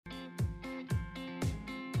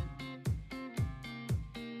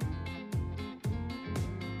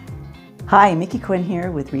Hi, Mickey Quinn here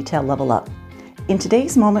with Retail Level Up. In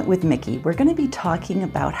today's Moment with Mickey, we're going to be talking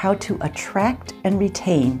about how to attract and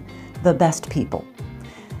retain the best people.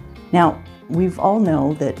 Now, we all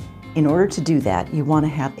know that in order to do that, you want to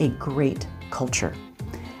have a great culture.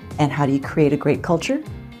 And how do you create a great culture?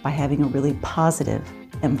 By having a really positive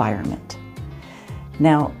environment.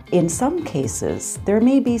 Now, in some cases, there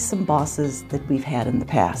may be some bosses that we've had in the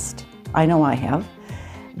past, I know I have,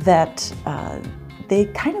 that they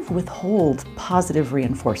kind of withhold positive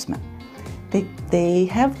reinforcement. They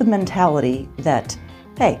have the mentality that,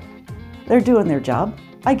 hey, they're doing their job,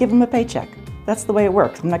 I give them a paycheck. That's the way it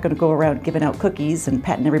works. I'm not going to go around giving out cookies and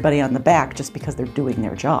patting everybody on the back just because they're doing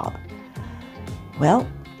their job. Well,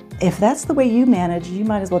 if that's the way you manage, you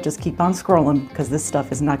might as well just keep on scrolling because this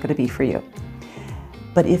stuff is not going to be for you.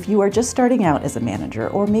 But if you are just starting out as a manager,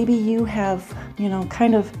 or maybe you have,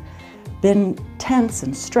 kind of been tense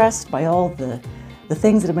and stressed by all the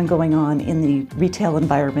things that have been going on in the retail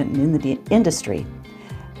environment and in the industry,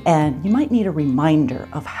 and you might need a reminder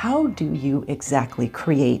of how do you exactly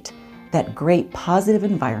create that great positive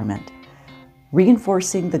environment,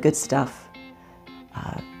 reinforcing the good stuff,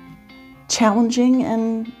 challenging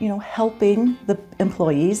and helping the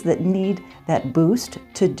employees that need that boost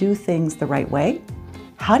to do things the right way.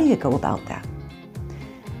 How do you go about that?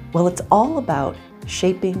 Well, it's all about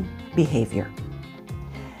shaping behavior.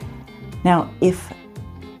 Now, if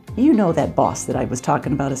you know that boss that I was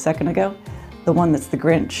talking about a second ago, the one that's the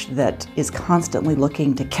Grinch that is constantly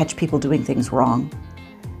looking to catch people doing things wrong.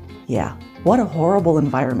 Yeah, what a horrible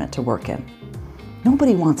environment to work in.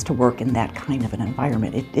 Nobody wants to work in that kind of an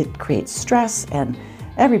environment. It creates stress, and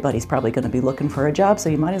everybody's probably going to be looking for a job, so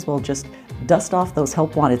you might as well just dust off those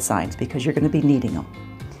help wanted signs because you're going to be needing them.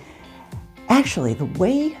 Actually, the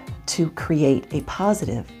way to create a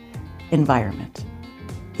positive environment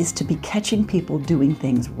is to be catching people doing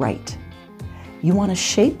things right. You want to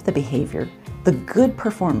shape the behavior, the good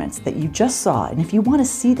performance that you just saw, and if you want to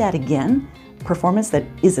see that again, performance that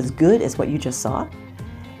is as good as what you just saw,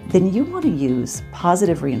 then you want to use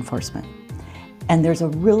positive reinforcement. And there's a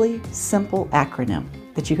really simple acronym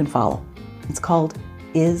that you can follow. It's called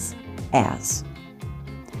IS-AS.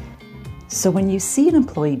 So when you see an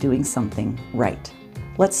employee doing something right,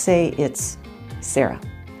 let's say it's Sarah,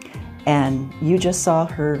 and you just saw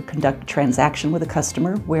her conduct a transaction with a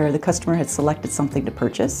customer where the customer had selected something to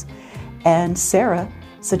purchase, and Sarah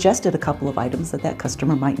suggested a couple of items that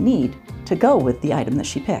customer might need to go with the item that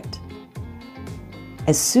she picked.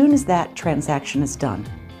 As soon as that transaction is done,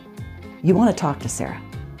 you want to talk to Sarah.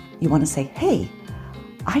 You want to say, hey,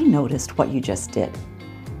 I noticed what you just did.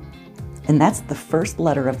 And that's the first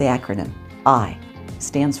letter of the acronym. I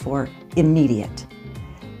stands for immediate.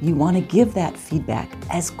 You want to give that feedback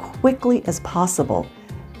as quickly as possible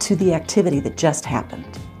to the activity that just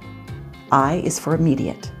happened. I is for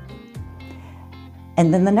immediate.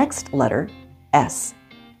 And then the next letter, S,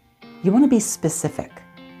 you want to be specific.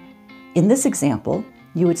 In this example,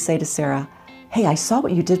 you would say to Sarah, hey, I saw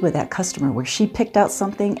what you did with that customer where she picked out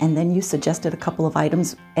something and then you suggested a couple of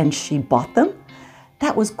items and she bought them.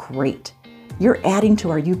 That was great. You're adding to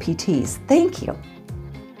our UPTs. Thank you.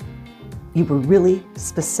 You were really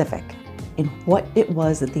specific in what it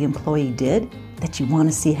was that the employee did that you want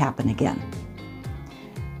to see happen again.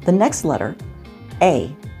 The next letter,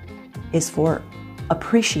 A, is for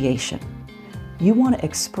appreciation. You want to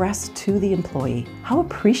express to the employee how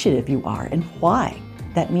appreciative you are and why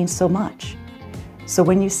that means so much. So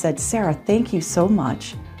when you said, Sarah, thank you so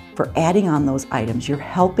much for adding on those items. You're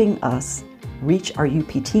helping us reach our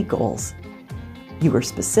UPT goals. You were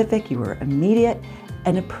specific, you were immediate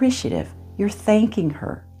and appreciative. You're thanking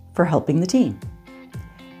her for helping the team.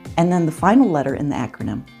 And then the final letter in the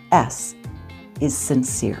acronym, S, is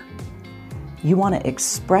sincere. You want to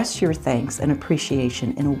express your thanks and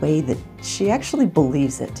appreciation in a way that she actually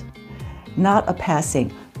believes it. Not a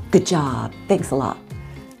passing, good job, thanks a lot.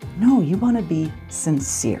 No, you want to be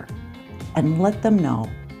sincere and let them know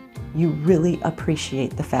you really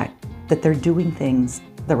appreciate the fact that they're doing things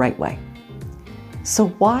the right way. So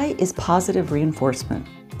why is positive reinforcement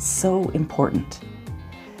so important?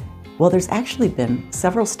 Well, there's actually been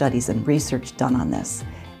several studies and research done on this.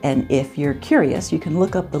 And if you're curious, you can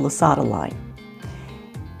look up the Lasada line.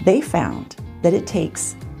 They found that it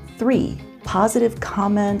takes 3 positive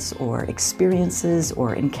comments or experiences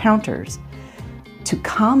or encounters to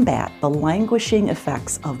combat the languishing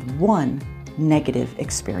effects of 1 negative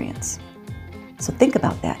experience. So think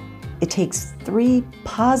about that. It takes 3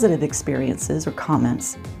 positive experiences or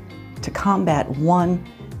comments to combat 1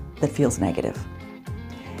 that feels negative.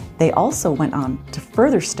 They also went on to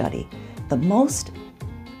further study the most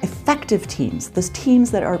effective teams, those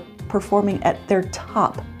teams that are performing at their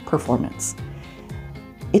top performance.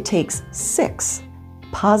 It takes 6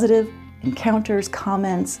 positive encounters,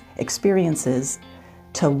 comments, experiences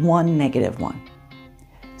to 1 negative one.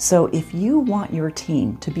 So if you want your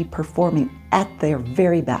team to be performing at their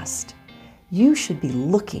very best, you should be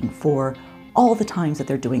looking for all the times that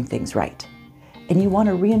they're doing things right. And you want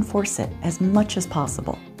to reinforce it as much as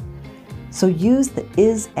possible. So use the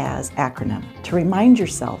IS-AS acronym to remind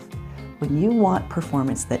yourself when you want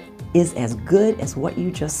performance that is as good as what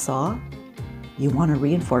you just saw, you want to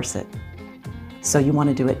reinforce it. So you want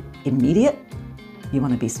to do it immediate, you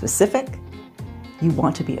want to be specific, you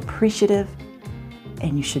want to be appreciative,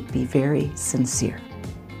 and you should be very sincere.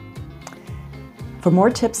 For more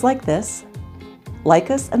tips like this,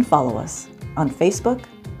 like us and follow us on Facebook,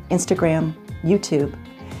 Instagram, YouTube,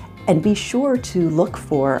 and be sure to look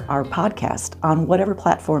for our podcast on whatever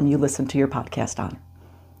platform you listen to your podcast on.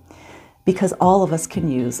 Because all of us can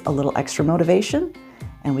use a little extra motivation,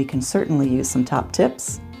 and we can certainly use some top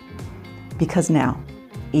tips. Because now,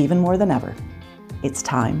 even more than ever, it's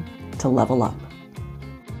time to level up.